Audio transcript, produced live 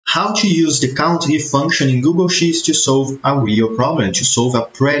How to use the Countif function in Google Sheets to solve a real problem, to solve a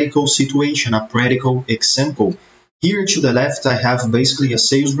practical situation, a practical example. Here to the left, I have basically a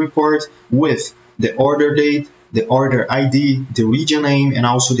sales report with the order date, the order ID, the region name, and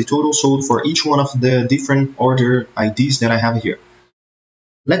also the total sold for each one of the different order IDs that I have here.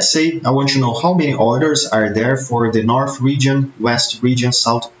 Let's say I want to know how many orders are there for the North region, West region,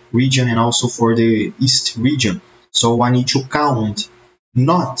 South region, and also for the East region. So I need to count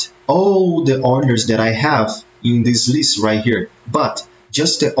not all the orders that I have in this list right here, but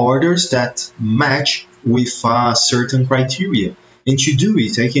just the orders that match with a certain criteria. And to do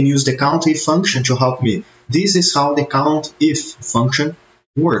it, I can use the Countif function to help me. This is how the Countif function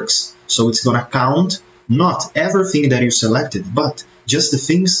works. So it's going to count not everything that you selected, but just the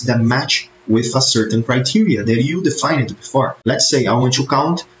things that match with a certain criteria that you defined before. Let's say I want to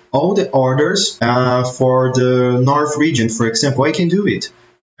count all the orders for the North region, for example. I can do it.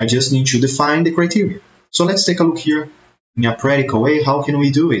 I just need to define the criteria. So let's take a look here in a practical way. How can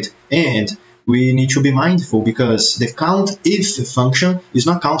we do it? And we need to be mindful because the Countif function is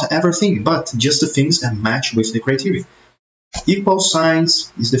not count everything, but just the things that match with the criteria. Equal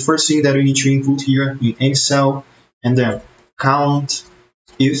signs is the first thing that we need to input here in any cell, and then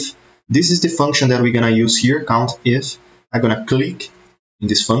Countif. This is the function that we're gonna use here, Countif. I'm gonna click in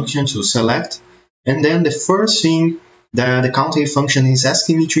this function to select, and then the first thing that the Countif function is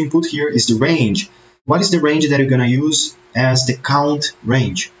asking me to input here is the range. What is the range that you're gonna use as the count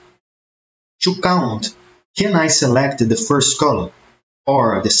range? To count, can I select the first column,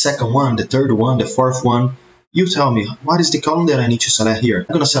 or the second one, the third one, the fourth one? You tell me, what is the column that I need to select here?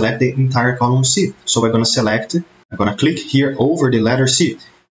 I'm gonna select the entire column C. So I'm gonna click here over the letter C.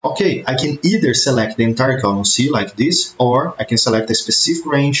 Okay, I can either select the entire column C like this, or I can select a specific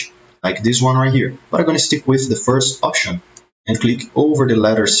range like this one right here. But I'm going to stick with the first option and click over the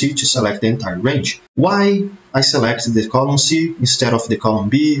letter C to select the entire range. Why I selected the column C instead of the column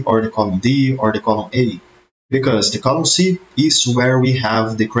B or the column D or the column A? Because the column C is where we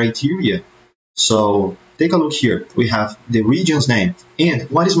have the criteria. So take a look here. We have the region's name. And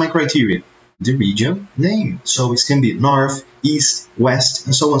what is my criteria? The region name. So it can be North, East, West,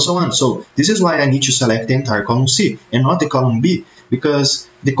 and so on, so on. So this is why I need to select the entire column C and not the column B, because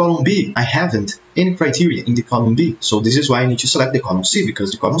the column B, I haven't any criteria in the column B. So this is why I need to select the column C,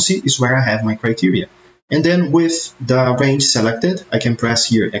 because the column C is where I have my criteria. And then with the range selected, I can press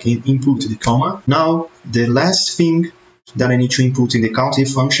here, I can input the comma. Now, the last thing that I need to input in the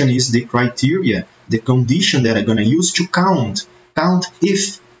Countif function is the criteria, the condition that I'm going to use to count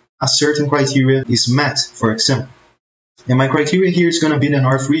if a certain criteria is met, for example. And my criteria here is going to be the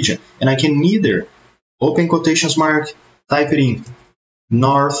North region. And I can either open quotations mark, type it in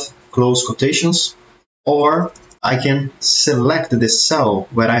North, close quotations, or I can select the cell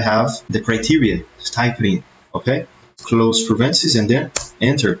where I have the criteria, type it in, okay? Close parentheses and then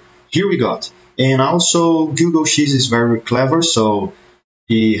enter. Here we got. And also Google Sheets is very clever, so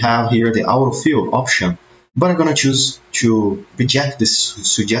we have here the autofill option. But I'm gonna choose to reject this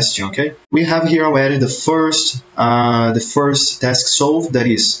suggestion, okay? We have here already the first task solved, that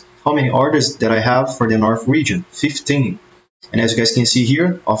is how many orders that I have for the North region, 15. And as you guys can see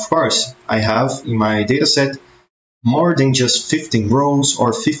here, of course, I have in my dataset more than just 15 rows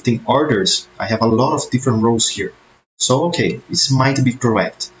or 15 orders. I have a lot of different rows here. So, okay, this might be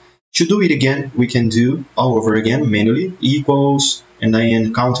correct. To do it again, we can do all over again manually, equals, and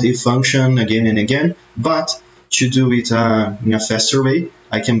then Countif function again and again. But to do it in a faster way,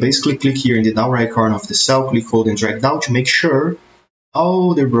 I can basically click here in the down right corner of the cell, click, hold, and drag down to make sure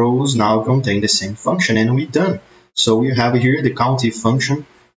all the rows now contain the same function, and we're done. So we have here the Countif function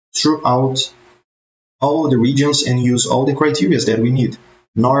throughout all the regions and use all the criteria that we need: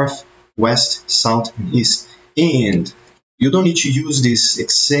 North, West, South, and East. And you don't need to use this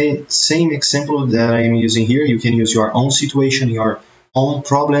same example that I am using here. You can use your own situation, your own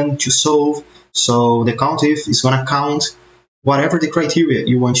problem to solve. So the Countif is going to count whatever the criteria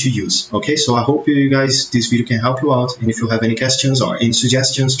you want to use. Okay, so I hope you guys, this video can help you out. And if you have any questions or any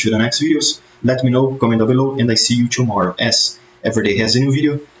suggestions to the next videos, let me know, comment down below, and I see you tomorrow. As every day has a new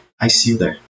video, I see you there.